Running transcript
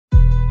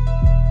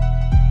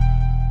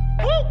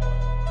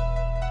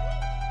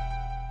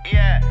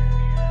Yeah.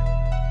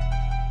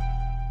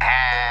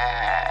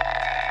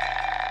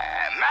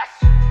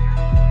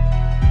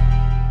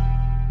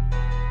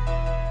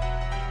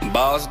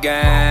 Boss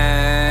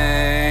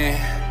gang,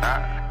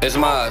 it's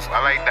Moz.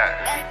 I like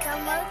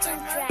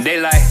that. They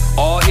like,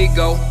 all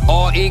ego,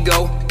 all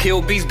ego.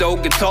 Kill beast though,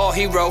 guitar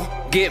hero.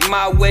 Get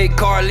my way,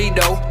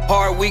 Carlito.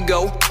 Hard we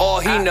go, all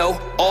he know.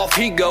 Off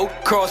he go,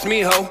 cross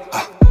me ho.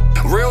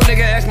 Real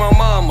nigga ask my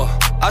mama.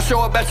 I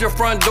show up at your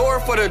front door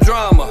for the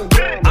drama.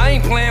 I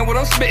ain't playing, what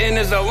I'm spitting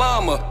is a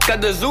llama.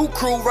 Got the zoo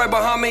crew right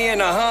behind me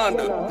in a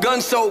Honda. Gun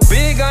so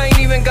big, I ain't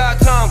even got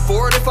time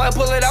for it. If I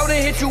pull it out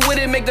and hit you with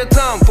it, make the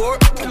time for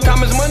it.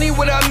 Time is money,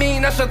 what I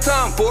mean, that's the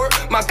time for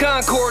it. My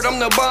Concorde, I'm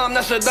the bomb,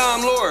 that's a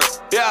Dom Lord.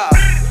 Yeah,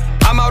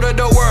 I'm out of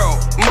the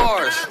world,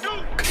 Mars.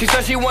 She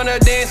said she wanna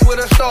dance with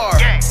a star.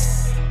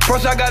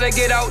 First I gotta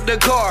get out the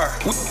car.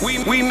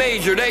 We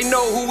major, they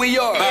know who we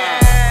are.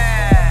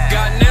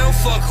 Got now,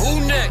 fuck,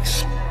 who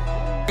next?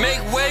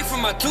 Make way for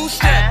my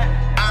two-step.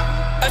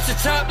 At the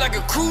top like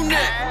a crew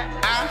neck.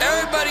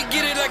 Everybody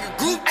get it like a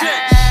group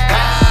text.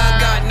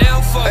 Got now,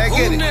 fuck,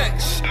 who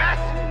next?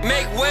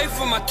 Make way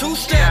for my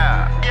two-step.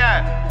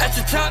 At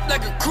the top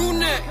like a crew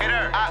neck.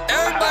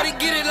 Everybody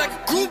get it like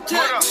a group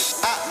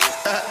text.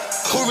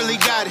 Who really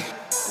got it?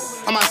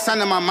 On my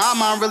son and my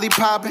mama, I'm really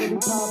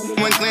poppin'.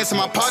 One glance at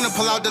my partner,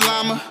 pull out the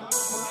llama.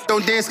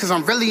 Don't dance cause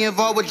I'm really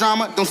involved with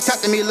drama. Don't step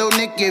to me, little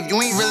nigga, if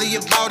you ain't really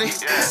about it.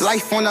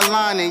 Life on the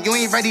line and you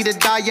ain't ready to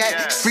die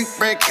yet. Street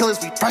bred killers,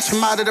 we fresh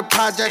from out of the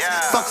projects.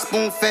 Fuck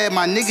spoon fed,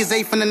 my niggas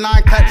ain't from the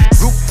 9 cut.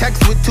 Group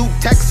text with 2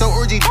 texts, so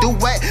urgy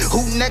duet.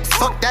 Who next?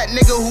 Fuck that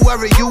nigga,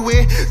 whoever you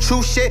with.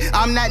 True shit,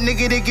 I'm that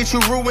nigga that get you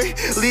ruined.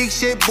 League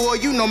shit, boy,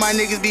 you know my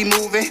niggas be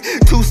moving.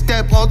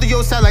 2-step, all to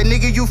your side like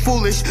nigga, you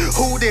foolish.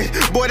 Who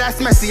this? Boy, that's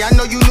messy, I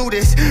know you knew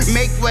this.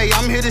 Make way,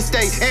 I'm here to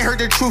stay, ain't heard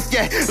the truth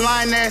yet.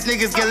 Lying ass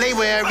niggas get laid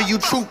wherever you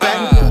troop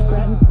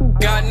at.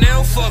 Got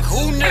now, fuck,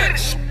 who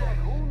next?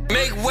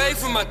 Make way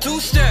for my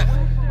two-step.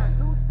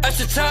 At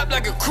the top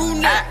like a crew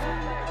neck.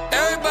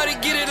 Everybody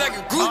get it like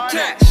a group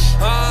text.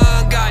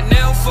 Got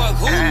now, fuck,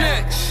 who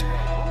next?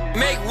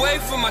 Make way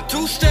for my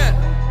two-step.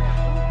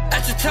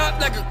 At the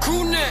top like a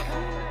crew neck.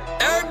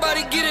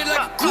 Everybody get it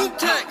like a group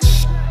text.